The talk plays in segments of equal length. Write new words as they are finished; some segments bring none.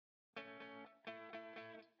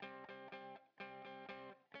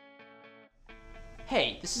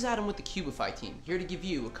Hey, this is Adam with the Cubify team, here to give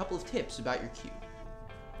you a couple of tips about your cube.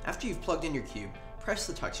 After you've plugged in your cube, press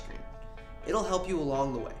the touchscreen. It'll help you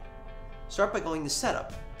along the way. Start by going to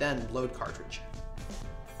Setup, then Load Cartridge.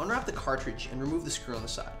 Unwrap the cartridge and remove the screw on the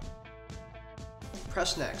side.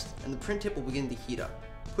 Press Next, and the print tip will begin to heat up,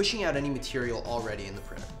 pushing out any material already in the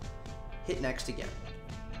printer. Hit Next again.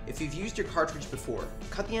 If you've used your cartridge before,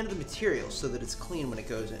 cut the end of the material so that it's clean when it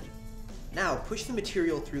goes in. Now push the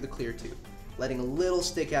material through the clear tube, letting a little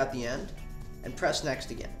stick out the end, and press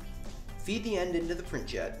Next again. Feed the end into the print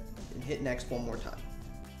jet, and hit Next one more time.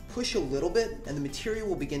 Push a little bit, and the material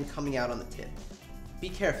will begin coming out on the tip. Be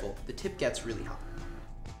careful, the tip gets really hot.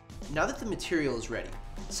 Now that the material is ready,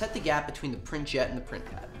 set the gap between the print jet and the print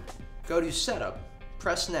pad. Go to Setup,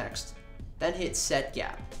 press Next, then hit Set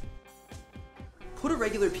Gap. Put a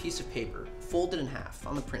regular piece of paper, folded in half,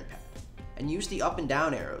 on the print pad, and use the up and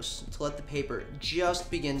down arrows to let the paper just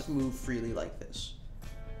begin to move freely like this.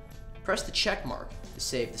 Press the check mark to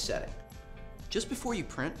save the setting. Just before you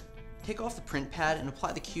print, take off the print pad and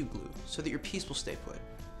apply the cube glue so that your piece will stay put.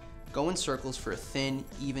 Go in circles for a thin,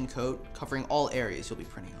 even coat covering all areas you'll be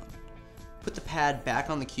printing on. Put the pad back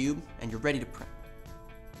on the cube and you're ready to print.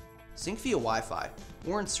 Sync via Wi-Fi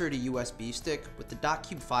or insert a USB stick with the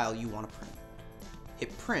 .cube file you want to print.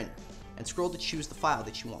 Hit Print and scroll to choose the file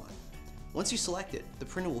that you want. Once you select it, the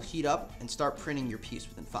printer will heat up and start printing your piece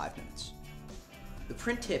within 5 minutes. The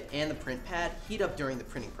print tip and the print pad heat up during the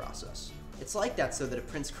printing process. It's like that so that it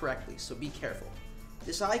prints correctly, so be careful.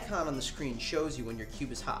 This icon on the screen shows you when your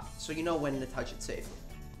cube is hot, so you know when to touch it safely.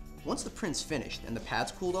 Once the print's finished and the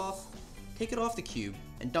pad's cooled off, take it off the cube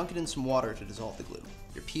and dunk it in some water to dissolve the glue.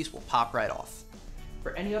 Your piece will pop right off.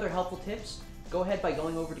 For any other helpful tips, go ahead by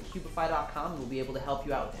going over to cubify.com and we'll be able to help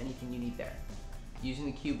you out with anything you need there. Using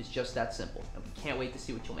the cube is just that simple, and we can't wait to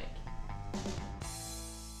see what you'll make.